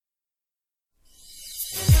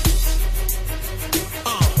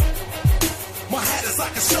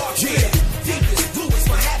a shark's fin. Deepest blue is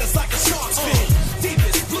my hat is like a shark's fin.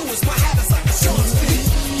 Deepest blue is my hat is like a shark's fin.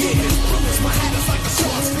 Yeah, blue is my hat is like a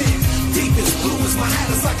shark's fin. Deepest blue is my hat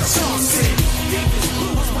is like a shark's fin. Deepest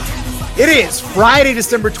blue is my hat is like a shark's fin. It is Friday,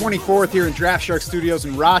 December 24th here in Draft Shark Studios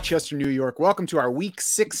in Rochester, New York. Welcome to our Week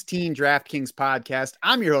 16 DraftKings podcast.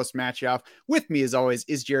 I'm your host, Matt Schauf. With me, as always,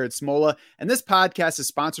 is Jared Smola. And this podcast is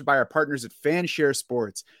sponsored by our partners at Fanshare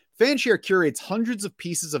Sports. Fanshare curates hundreds of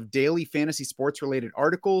pieces of daily fantasy sports-related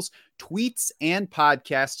articles, tweets, and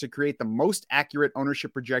podcasts to create the most accurate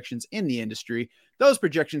ownership projections in the industry. Those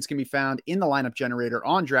projections can be found in the lineup generator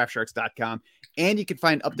on DraftSharks.com, and you can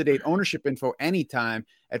find up-to-date ownership info anytime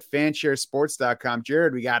at FanshareSports.com.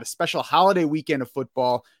 Jared, we got a special holiday weekend of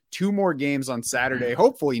football, 2 more games on Saturday,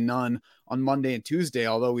 hopefully none on Monday and Tuesday,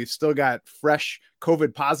 although we've still got fresh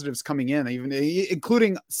COVID positives coming in, even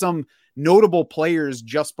including some notable players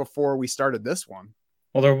just before we started this one.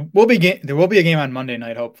 Well, there will be a game on Monday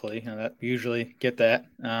night, hopefully. That we usually get that.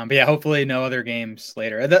 But yeah, hopefully no other games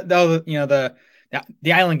later. The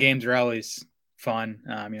island games are always fun.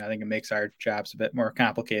 I think it makes our jobs a bit more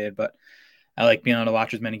complicated, but I like being able to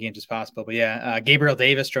watch as many games as possible. But yeah, Gabriel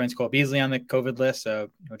Davis joins Cole Beasley on the COVID list. So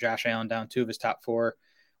Josh Allen down 2 of his top 4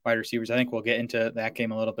 wide receivers. I think we'll get into that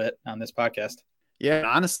game a little bit on this podcast. Yeah,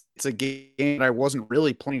 honestly, it's a game that I wasn't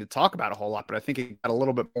really planning to talk about a whole lot, but I think it got a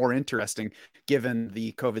little bit more interesting given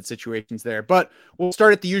the COVID situations there. But we'll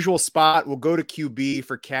start at the usual spot. We'll go to QB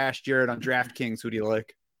for cash. Jared, on DraftKings, who do you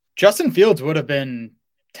like? Justin Fields would have been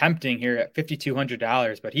tempting here at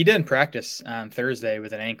 $5,200, but he didn't practice on Thursday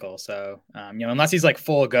with an ankle. So, unless he's like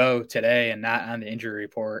full go today and not on the injury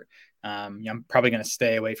report, I'm probably going to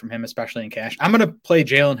stay away from him, especially in cash. I'm going to play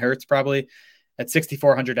Jalen Hurts probably at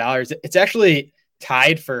 $6,400. It's actually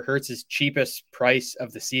tied for Hurts' cheapest price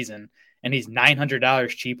of the season, and he's $900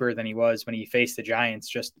 cheaper than he was when he faced the Giants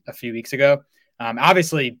just a few weeks ago.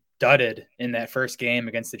 Obviously dudded in that first game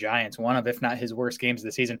against the Giants, one of, if not his worst games of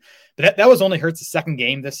the season. But that was only Hurts' second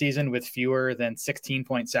game this season with fewer than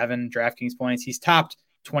 16.7 DraftKings points. He's topped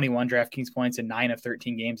 21 DraftKings points in 9 of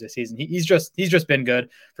 13 games this season. He's just been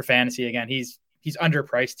good for fantasy. Again, he's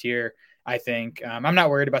underpriced here, I think. I'm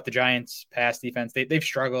not worried about the Giants' pass defense. They've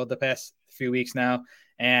struggled the past few weeks now,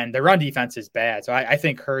 and the run defense is bad. So I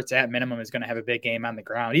think Hurts at minimum is going to have a big game on the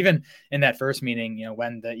ground. Even in that first meeting,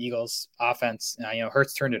 when the Eagles offense,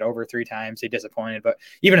 Hurts turned it over 3 times, they disappointed. But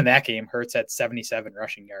even in that game, Hurts had 77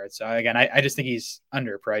 rushing yards. So again, I just think he's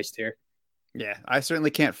underpriced here. Yeah, I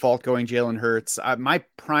certainly can't fault going Jalen Hurts. My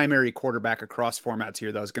primary quarterback across formats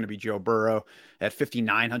here, though, is going to be Joe Burrow at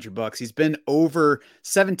 $5,900. He's been over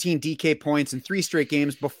 17 DK points in 3 straight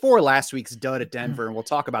games before last week's dud at Denver. And we'll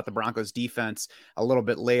talk about the Broncos defense a little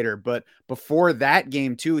bit later. But before that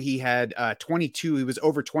game, too, he had 22. He was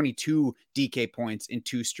over 22 DK points in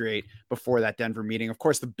 2 straight before that Denver meeting. Of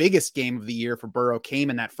course, the biggest game of the year for Burrow came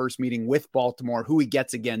in that first meeting with Baltimore, who he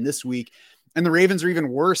gets again this week. And the Ravens are even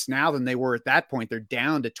worse now than they were at that point. They're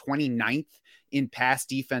down to 29th in pass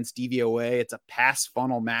defense DVOA. It's a pass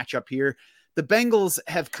funnel matchup here. The Bengals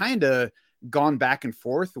have kind of gone back and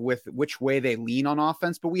forth with which way they lean on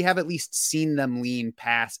offense, but we have at least seen them lean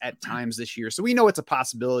pass at times this year. So we know it's a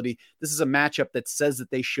possibility. This is a matchup that says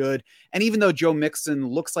that they should. And even though Joe Mixon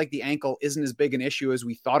looks like the ankle isn't as big an issue as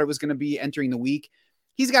we thought it was going to be entering the week,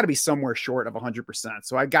 he's got to be somewhere short of 100%.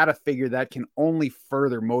 So I got to figure that can only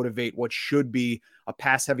further motivate what should be a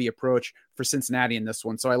pass-heavy approach for Cincinnati in this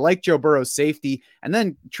one. So I like Joe Burrow's safety. And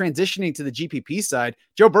then transitioning to the GPP side,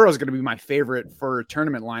 Joe Burrow is going to be my favorite for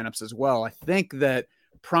tournament lineups as well. I think that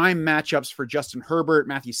prime matchups for Justin Herbert,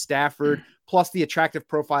 Matthew Stafford, plus the attractive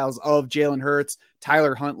profiles of Jalen Hurts,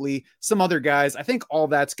 Tyler Huntley, some other guys. I think all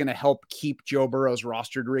that's going to help keep Joe Burrow's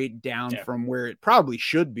rostered rate down from where it probably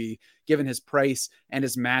should be, given his price and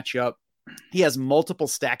his matchup. He has multiple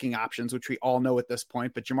stacking options, which we all know at this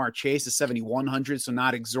point, but Jamar Chase is 7,100, so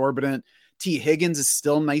not exorbitant. T. Higgins is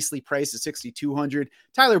still nicely priced at 6,200.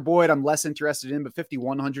 Tyler Boyd, I'm less interested in, but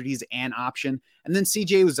 5,100, he's an option. And then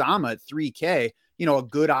CJ Uzomah at 3K, a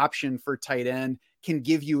good option for tight end, can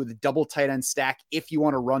give you the double tight end stack if you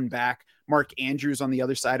want to run back. Mark Andrews on the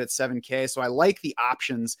other side at 7K. So I like the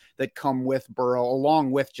options that come with Burrow,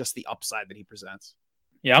 along with just the upside that he presents.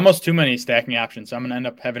 Yeah, almost too many stacking options. So I'm going to end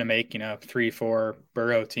up having to make, 3-4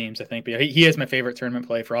 Burrow teams, I think. But he is my favorite tournament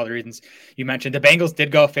play for all the reasons you mentioned. The Bengals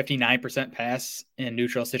did go 59% pass in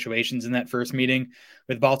neutral situations in that first meeting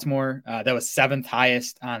with Baltimore. That was 7th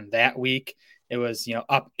highest on that week. It was,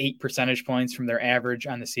 up 8 percentage points from their average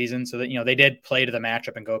on the season. So that, they did play to the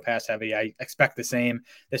matchup and go pass heavy. I expect the same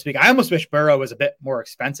this week. I almost wish Burrow was a bit more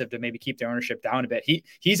expensive to maybe keep the ownership down a bit.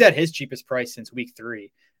 He's at his cheapest price since week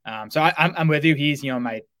 3. So I'm with you. He's,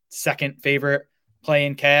 my second favorite play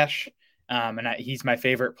in cash. He's my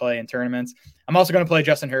favorite play in tournaments. I'm also going to play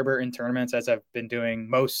Justin Herbert in tournaments, as I've been doing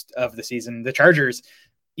most of the season. The Chargers,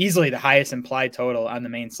 easily the highest implied total on the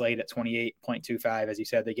main slate at 28.25. As you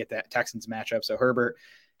said, they get that Texans matchup. So Herbert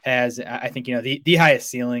has, I think, the highest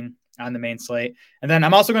ceiling on the main slate. And then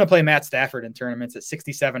I'm also going to play Matt Stafford in tournaments at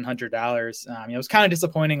 $6,700. It was kind of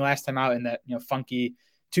disappointing last time out in that, funky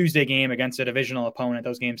Tuesday game against a divisional opponent.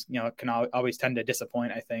 Those games, can always tend to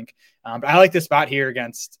disappoint, I think. But I like this spot here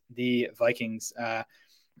against the Vikings.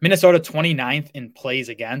 Minnesota 29th in plays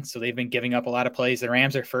against, so they've been giving up a lot of plays. The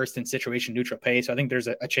Rams are first in situation neutral pace, so I think there's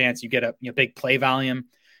a chance you get a big play volume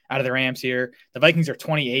out of the Rams here. The Vikings are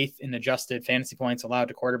 28th in adjusted fantasy points allowed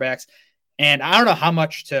to quarterbacks, and I don't know how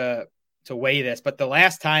much to weigh this, but the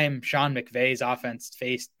last time Sean McVay's offense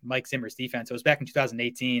faced Mike Zimmer's defense, it was back in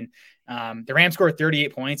 2018. The Rams scored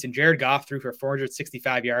 38 points, and Jared Goff threw for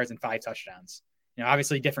 465 yards and 5 touchdowns.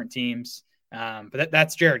 Obviously different teams. But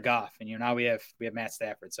that's Jared Goff, and now we have Matt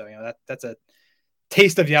Stafford. So that's a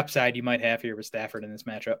taste of the upside you might have here with Stafford in this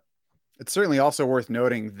matchup. It's certainly also worth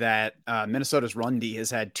noting that Minnesota's run D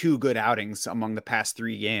has had 2 good outings among the past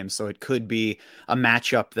 3 games, so it could be a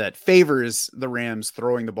matchup that favors the Rams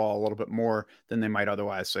throwing the ball a little bit more than they might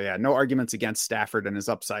otherwise. So yeah, no arguments against Stafford and his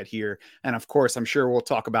upside here. And of course, I'm sure we'll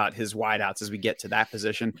talk about his wideouts as we get to that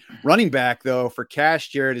position. Running back, though, for cash,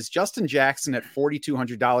 Jared, is Justin Jackson at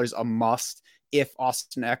 $4,200 a must if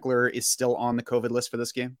Austin Eckler is still on the COVID list for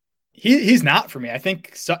this game? He's not for me. I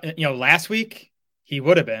think last week he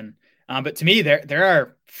would have been. But to me, there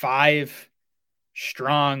are 5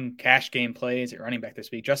 strong cash game plays at running back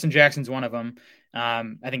this week. Justin Jackson's one of them.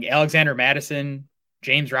 I think Alexander Mattison,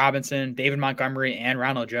 James Robinson, David Montgomery, and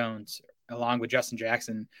Ronald Jones, along with Justin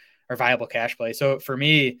Jackson, are viable cash plays. So for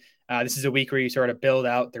me, this is a week where you sort of build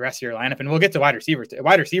out the rest of your lineup, and we'll get to wide receiver.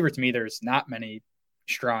 Wide receiver, to me, there's not many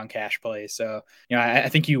strong cash plays. So, I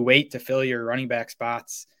think you wait to fill your running back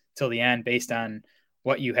spots till the end based on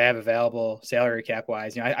what you have available salary cap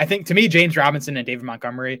wise. I think, to me, James Robinson and David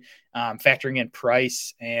Montgomery, factoring in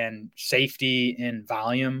price and safety and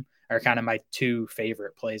volume, are kind of my 2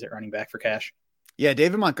 favorite plays at running back for cash. Yeah,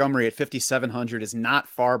 David Montgomery at 5,700 is not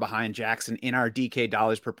far behind Jackson in our DK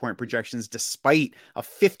dollars per point projections, despite a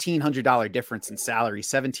 $1,500 difference in salary,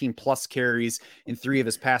 17 plus carries in 3 of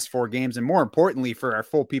his past 4 games. And more importantly, for our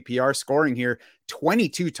full PPR scoring here,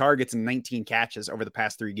 22 targets and 19 catches over the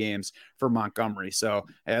past 3 games for Montgomery. So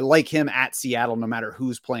I like him at Seattle, no matter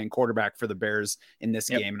who's playing quarterback for the Bears in this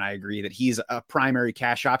game. And I agree that he's a primary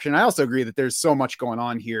cash option. I also agree that there's so much going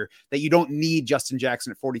on here that you don't need Justin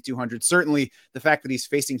Jackson at 4,200. Certainly the fact that he's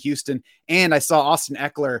facing Houston. And I saw Austin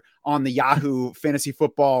Eckler on the Yahoo Fantasy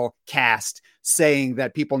Football cast saying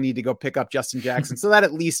that people need to go pick up Justin Jackson. So that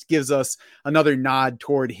at least gives us another nod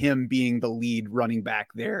toward him being the lead running back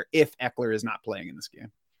there if Eckler is not playing in this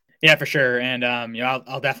game. Yeah, for sure. And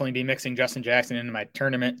I'll definitely be mixing Justin Jackson into my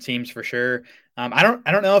tournament teams for sure. I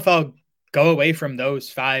don't know if I'll go away from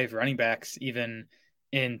those 5 running backs even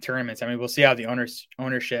in tournaments. I mean, we'll see how the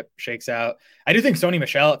ownership shakes out. I do think Sony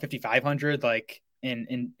Michel at 5,500, like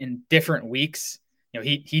in different weeks,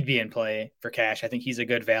 he'd be in play for cash. I think he's a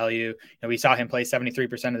good value. We saw him play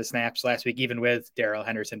 73% of the snaps last week, even with Darrell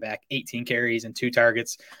Henderson back, 18 carries and 2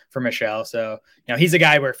 targets for Michel. So, he's a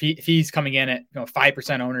guy where if he's coming in at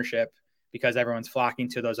 5% ownership because everyone's flocking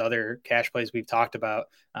to those other cash plays we've talked about,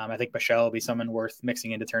 I think Michel will be someone worth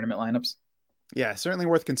mixing into tournament lineups. Yeah, certainly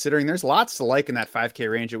worth considering. There's lots to like in that 5K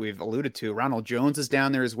range that we've alluded to. Ronald Jones is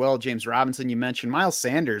down there as well. James Robinson, you mentioned. Miles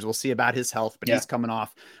Sanders, we'll see about his health, but he's coming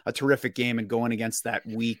off a terrific game and going against that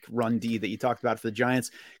weak run D that you talked about for the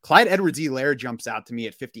Giants. Clyde Edwards-Helaire jumps out to me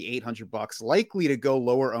at $5,800, likely to go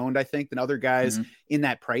lower owned, I think, than other guys in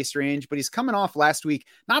that price range. But he's coming off last week,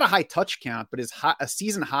 not a high touch count, but a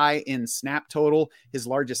season high in snap total, his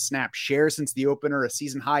largest snap share since the opener, a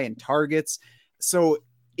season high in targets. So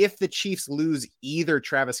if the Chiefs lose either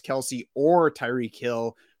Travis Kelce or Tyreek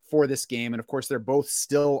Hill for this game, and of course they're both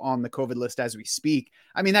still on the COVID list as we speak,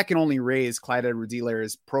 I mean, that can only raise Clyde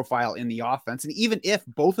Edwards-Helaire's profile in the offense. And even if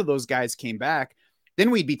both of those guys came back, then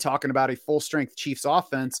we'd be talking about a full strength Chiefs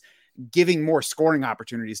offense giving more scoring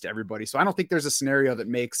opportunities to everybody. So I don't think there's a scenario that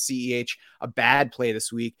makes CEH a bad play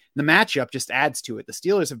this week. The matchup just adds to it. The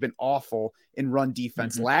Steelers have been awful in run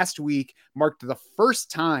defense. Last week marked the first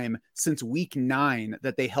time since week 9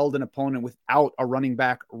 that they held an opponent without a running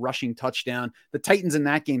back rushing touchdown. The Titans in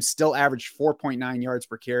that game still averaged 4.9 yards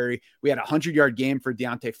per carry. We had a 100-yard game for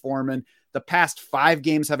D'Onta Foreman. The past 5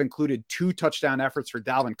 games have included 2 touchdown efforts for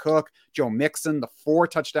Dalvin Cook, Joe Mixon, the 4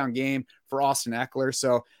 touchdown game for Austin Eckler.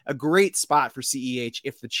 So a great spot for CEH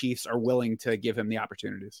if the Chiefs are willing to give him the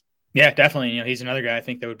opportunities. Yeah, definitely. He's another guy I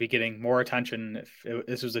think that would be getting more attention if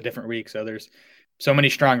this was a different week. So there's so many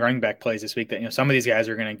strong running back plays this week that some of these guys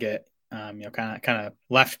are going to get kind of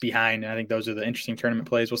left behind. And I think those are the interesting tournament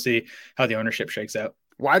plays. We'll see how the ownership shakes out.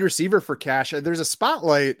 Wide receiver for cash. There's a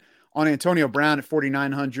spotlight on Antonio Brown at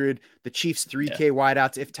 4,900. The Chiefs 3K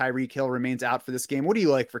wideouts if Tyreek Hill remains out for this game. What do you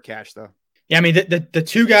like for cash though? Yeah, I mean the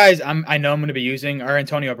two guys I know I'm going to be using are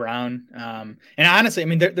Antonio Brown, and honestly, I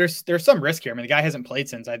mean there's some risk here. I mean the guy hasn't played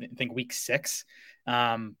since I think week 6,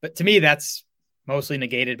 but to me that's mostly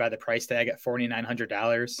negated by the price tag at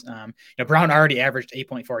 $4,900. Brown already averaged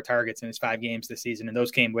 8.4 targets in his 5 games this season, and those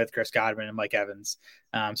came with Chris Godwin and Mike Evans.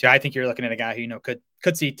 So I think you're looking at a guy who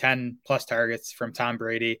could see 10 plus targets from Tom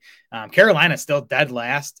Brady. Carolina is still dead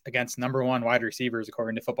last against number 1 wide receivers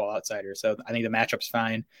according to Football Outsiders. So I think the matchup's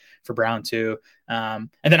fine for Brown too. And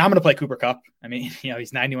then I'm going to play Cooper Kupp. I mean,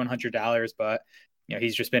 he's $9,100, but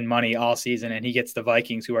he's just been money all season, and he gets the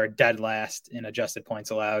Vikings, who are dead last in adjusted points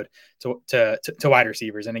allowed to wide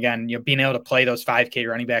receivers. And again, being able to play those 5K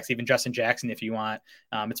running backs, even Justin Jackson, if you want,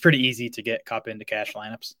 it's pretty easy to get Kupp into cash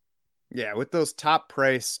lineups. Yeah, with those top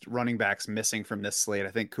priced running backs missing from this slate,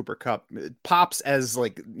 I think Cooper Kupp pops as the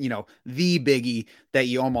biggie that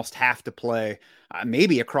you almost have to play,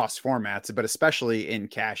 maybe across formats, but especially in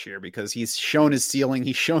cash here, because he's shown his ceiling.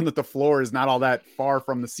 He's shown that the floor is not all that far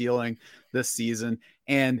from the ceiling this season,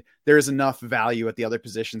 and there's enough value at the other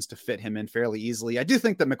positions to fit him in fairly easily. I do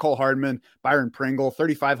think that Mecole Hardman, Byron Pringle,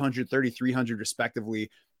 3,500, 3,300 respectively,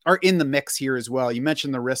 are in the mix here as well. You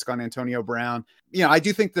mentioned the risk on Antonio Brown. I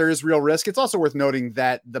do think there is real risk. It's also worth noting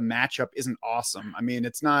that the matchup isn't awesome. I mean,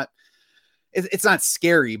 it's not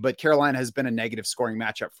scary, but Carolina has been a negative scoring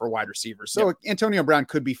matchup for wide receivers. So Antonio Brown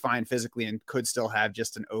could be fine physically and could still have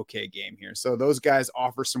just an okay game here. So those guys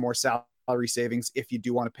offer some more salary savings if you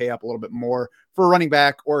do want to pay up a little bit more for a running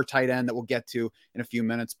back or a tight end that we'll get to in a few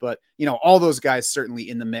minutes. But, all those guys certainly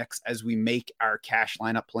in the mix as we make our cash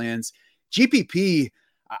lineup plans. GPP,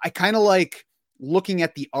 I kind of like looking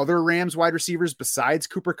at the other Rams wide receivers besides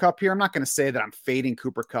Cooper Kupp here. I'm not going to say that I'm fading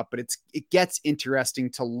Cooper Kupp, but it gets interesting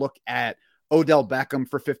to look at Odell Beckham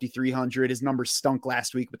for 5,300. His numbers stunk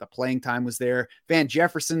last week, but the playing time was there. Van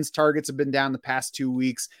Jefferson's targets have been down the past 2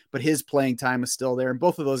 weeks, but his playing time is still there. And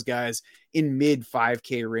both of those guys in mid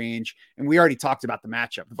 5K range. And we already talked about the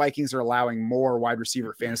matchup. The Vikings are allowing more wide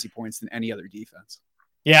receiver fantasy points than any other defense.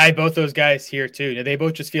 Yeah, I both those guys here too. They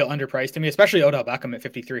both just feel underpriced to me, especially Odell Beckham at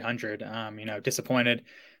 5,300. Disappointed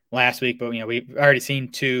last week, but we've already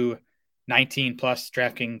seen 2 19 plus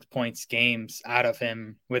DraftKings points games out of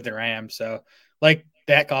him with the Rams. So like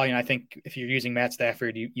that call, I think if you're using Matt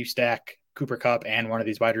Stafford, you stack Cooper Kupp and one of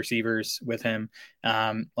these wide receivers with him.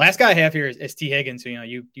 Last guy I have here is T. Higgins, who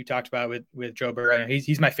you talked about with Joe Burrow.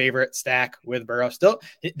 He's my favorite stack with Burrow. Still,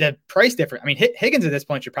 the price difference. I mean, Higgins at this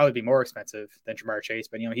point should probably be more expensive than Ja'Marr Chase,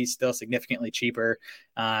 but he's still significantly cheaper.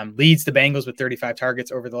 Leads the Bengals with 35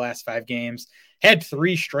 targets over the last 5 games. Had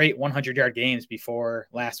 3 straight 100-yard games before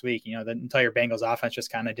last week. The entire Bengals offense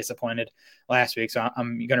just kind of disappointed last week. So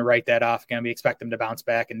I'm going to write that off. We expect them to bounce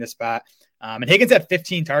back in this spot. And Higgins had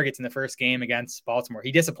 15 targets in the first game against Baltimore.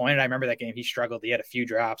 He disappointed. I remember that game. He struggled. He had a few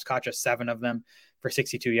drops, caught just 7 of them for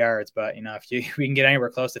 62 yards. But, if we can get anywhere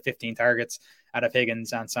close to 15 targets out of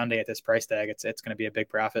Higgins on Sunday at this price tag, it's going to be a big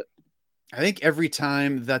profit. I think every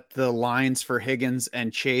time that the lines for Higgins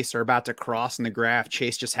and Chase are about to cross in the graph,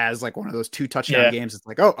 Chase just has like one of those 2 touchdown games. It's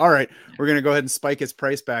like, oh, all right, we're going to go ahead and spike his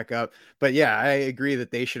price back up. But yeah, I agree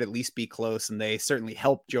that they should at least be close, and they certainly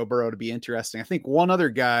help Joe Burrow to be interesting. I think one other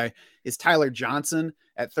guy is Tyler Johnson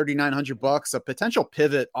at $3,900, a potential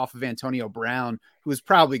pivot off of Antonio Brown, who is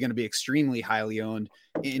probably going to be extremely highly owned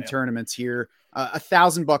in tournaments here.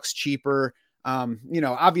 $1,000 cheaper.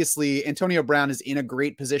 Obviously Antonio Brown is in a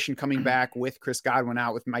great position coming back with Chris Godwin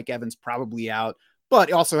out, with Mike Evans probably out, but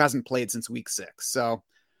he also hasn't played since week 6. So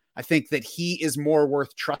I think that he is more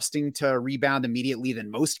worth trusting to rebound immediately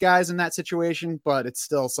than most guys in that situation, but it's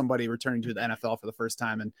still somebody returning to the NFL for the first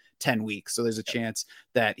time in 10 weeks. So there's a chance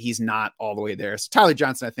that he's not all the way there. So Tyler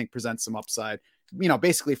Johnson, I think, presents some upside,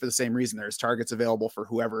 basically for the same reason. There's targets available for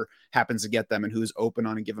whoever happens to get them and who's open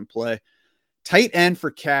on a given play. Tight end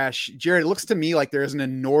for cash, Jared, it looks to me like there's an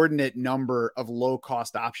inordinate number of low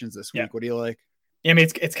cost options this week. What do you like? Yeah, I mean,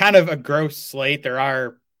 it's kind of a gross slate. There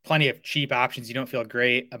are plenty of cheap options. You don't feel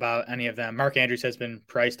great about any of them. Mark Andrews has been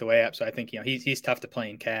priced way up, so I think he's tough to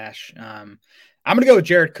play in cash. I'm going to go with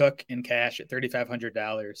Jared Cook in cash at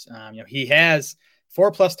 $3,500. He has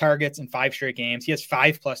 4+ targets in 5 straight games. He has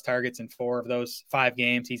 5+ targets in 4 of those 5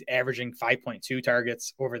 games. He's averaging 5.2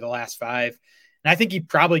 targets over the last 5. And I think he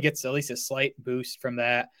probably gets at least a slight boost from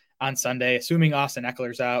that on Sunday, assuming Austin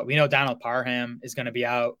Eckler's out. We know Donald Parham is going to be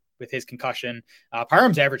out with his concussion.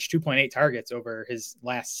 Parham's averaged 2.8 targets over his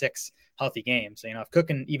last 6 healthy games. So, if Cook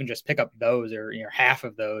can even just pick up those or half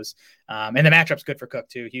of those, and the matchup's good for Cook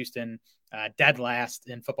too. Houston dead last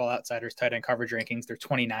in Football Outsiders tight end coverage rankings. They're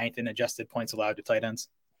 29th in adjusted points allowed to tight ends.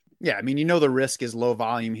 Yeah, I mean, the risk is low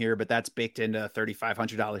volume here, but that's baked into a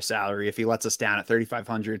 $3,500 salary. If he lets us down at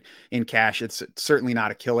 $3,500 in cash, it's certainly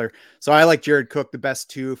not a killer. So I like Jared Cook the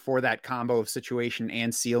best two for that combo of situation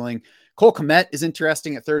and ceiling. Cole Kmet is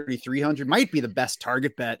interesting at 3,300. Might be the best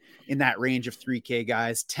target bet in that range of 3K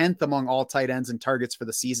guys. 10th among all tight ends in targets for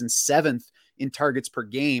the season. 7th in targets per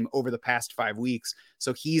game over the past 5 weeks.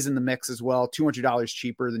 So he's in the mix as well. $200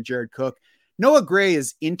 cheaper than Jared Cook. Noah Gray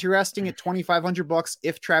is interesting at $2,500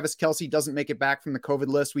 if Travis Kelce doesn't make it back from the COVID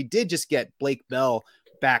list. We did just get Blake Bell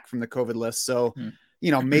back from the COVID list. So,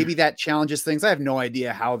 maybe that challenges things. I have no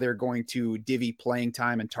idea how they're going to divvy playing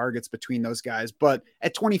time and targets between those guys. But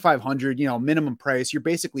at $2,500, minimum price, you're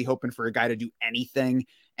basically hoping for a guy to do anything.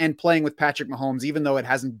 And playing with Patrick Mahomes, even though it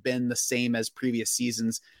hasn't been the same as previous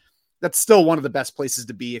seasons, that's still one of the best places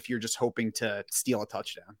to be if you're just hoping to steal a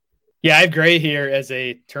touchdown. Yeah, I have Gray here as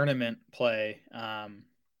a tournament play.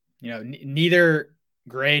 Neither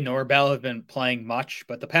Gray nor Bell have been playing much,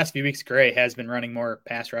 but the past few weeks, Gray has been running more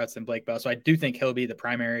pass routes than Blake Bell. So I do think he'll be the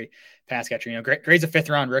primary pass catcher. Gray's a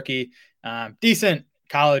 5th-round rookie, decent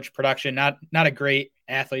college production, not a great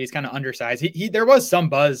athlete. He's kind of undersized. There was some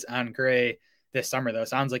buzz on Gray this summer, though.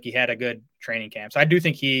 Sounds like he had a good training camp. So I do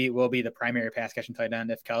think he will be the primary pass catching tight end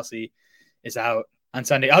if Kelce is out on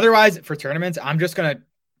Sunday. Otherwise, for tournaments, I'm just going to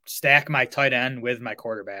stack my tight end with my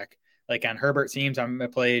quarterback. Like on Herbert teams, I'm going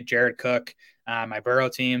to play Jared Cook. My Burrow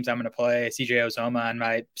teams, I'm going to play CJ Uzomah. On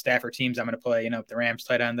my Stafford teams, I'm going to play, the Rams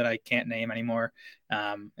tight end that I can't name anymore.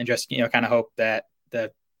 And just, kind of hope that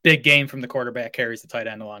the big game from the quarterback carries the tight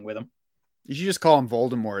end along with him. You should just call him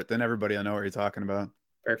Voldemort. Then everybody will know what you're talking about.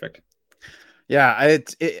 Perfect. Yeah,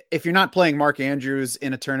 if you're not playing Mark Andrews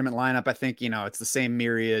in a tournament lineup, I think, it's the same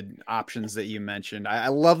myriad options that you mentioned. I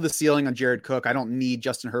love the ceiling on Jared Cook. I don't need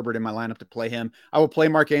Justin Herbert in my lineup to play him. I will play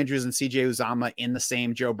Mark Andrews and CJ Uzomah in the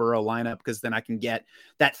same Joe Burrow lineup because then I can get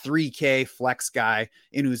that 3K flex guy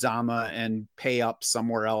in Uzomah and pay up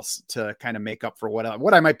somewhere else to kind of make up for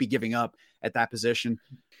what I might be giving up at that position.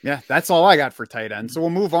 Yeah, that's all I got for tight end. So we'll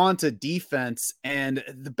move on to defense, and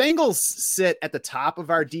the Bengals sit at the top of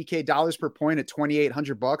our DK dollars per point at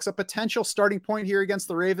 $2,800, a potential starting point here against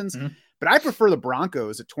the Ravens. Mm-hmm. But I prefer the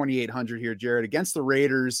Broncos at $2,800 here, Jared, against the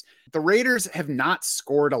Raiders. The Raiders have not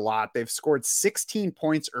scored a lot. They've scored 16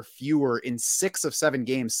 points or fewer in 6 of 7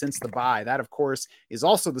 games since the bye. That, of course, is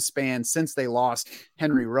also the span since they lost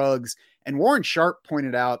Henry Ruggs. And Warren Sharp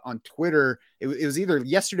pointed out on Twitter, it was either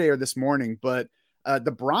yesterday or this morning, but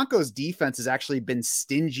the Broncos defense has actually been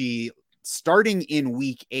stingy starting in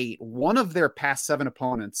week 8. One of their past 7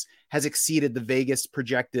 opponents has exceeded the Vegas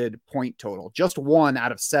projected point total. Just 1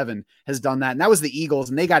 out of 7 has done that. And that was the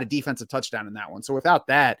Eagles, and they got a defensive touchdown in that one. So without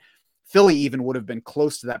that, Philly even would have been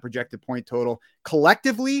close to that projected point total.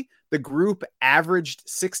 Collectively, the group averaged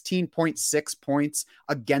 16.6 points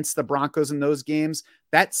against the Broncos in those games.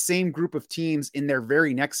 That same group of teams in their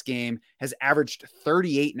very next game has averaged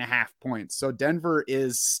 38.5 points. So Denver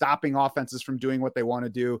is stopping offenses from doing what they want to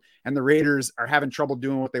do, and the Raiders are having trouble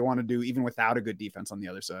doing what they want to do, even without a good defense on the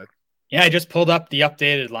other side. Yeah, I just pulled up the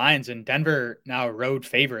updated lines, and Denver now road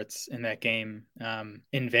favorites in that game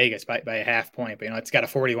in Vegas by a half point. But, it's got a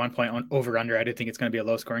 41-point over-under. I do think it's going to be a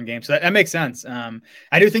low-scoring game. So that makes sense.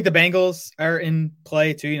 I do think the Bengals are in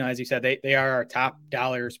play, too. As you said, they are our top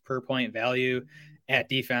dollars per point value at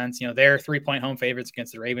defense. They're 3-point home favorites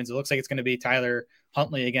against the Ravens. It looks like it's going to be Tyler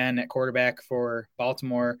Huntley again at quarterback for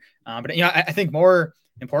Baltimore. But, I think more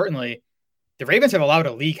importantly, the Ravens have allowed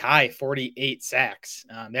a league high 48 sacks.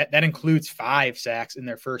 That includes 5 sacks in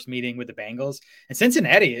their first meeting with the Bengals. And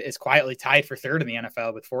Cincinnati is quietly tied for 3rd in the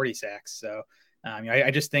NFL with 40 sacks. So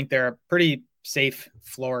I just think they're a pretty safe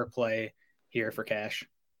floor play here for cash.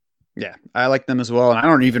 Yeah, I like them as well. And I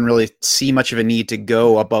don't even really see much of a need to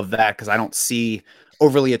go above that because I don't see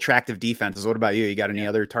overly attractive defenses. What about you? You got any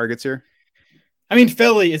other targets here? I mean,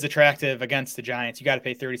 Philly is attractive against the Giants. You got to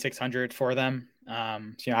pay $3,600 for them.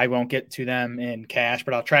 So, I won't get to them in cash,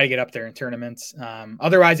 but I'll try to get up there in tournaments.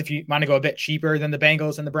 Otherwise, if you want to go a bit cheaper than the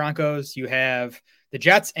Bengals and the Broncos, you have the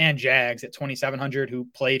Jets and Jags at $2,700 who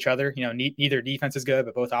play each other. Neither defense is good,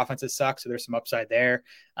 but both offenses suck. So there's some upside there.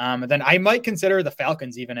 And then I might consider the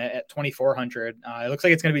Falcons even at $2,400. It looks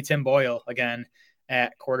like it's going to be Tim Boyle again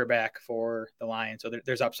at quarterback for the Lions. So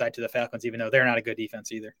there's upside to the Falcons, even though they're not a good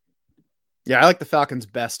defense either. Yeah, I like the Falcons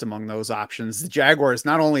best among those options. The Jaguars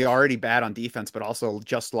not only already bad on defense, but also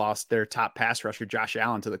just lost their top pass rusher, Josh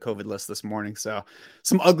Allen, to the COVID list this morning. So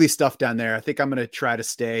some ugly stuff down there. I think I'm going to try to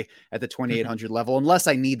stay at the 2,800 level unless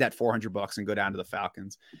I need that $400 and go down to the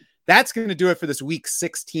Falcons. That's going to do it for this week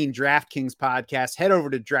 16 DraftKings podcast. Head over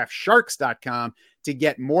to draftsharks.com to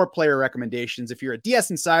get more player recommendations. If you're a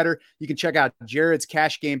DS Insider, you can check out Jared's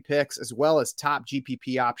cash game picks as well as top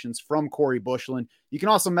GPP options from Corey Bushland. You can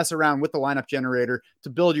also mess around with the lineup generator to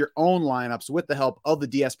build your own lineups with the help of the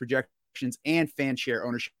DS projections and fan share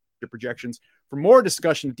ownership projections. For more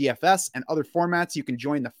discussion of DFS and other formats, you can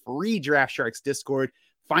join the free Draft Sharks Discord.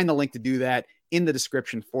 Find the link to do that in the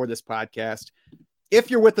description for this podcast. If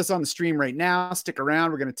you're with us on the stream right now, stick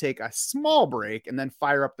around. We're going to take a small break and then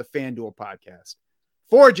fire up the FanDuel podcast.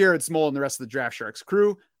 For Jared Smoll and the rest of the Draft Sharks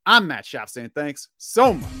crew, I'm Matt Schauf saying thanks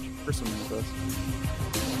so much for swimming with us.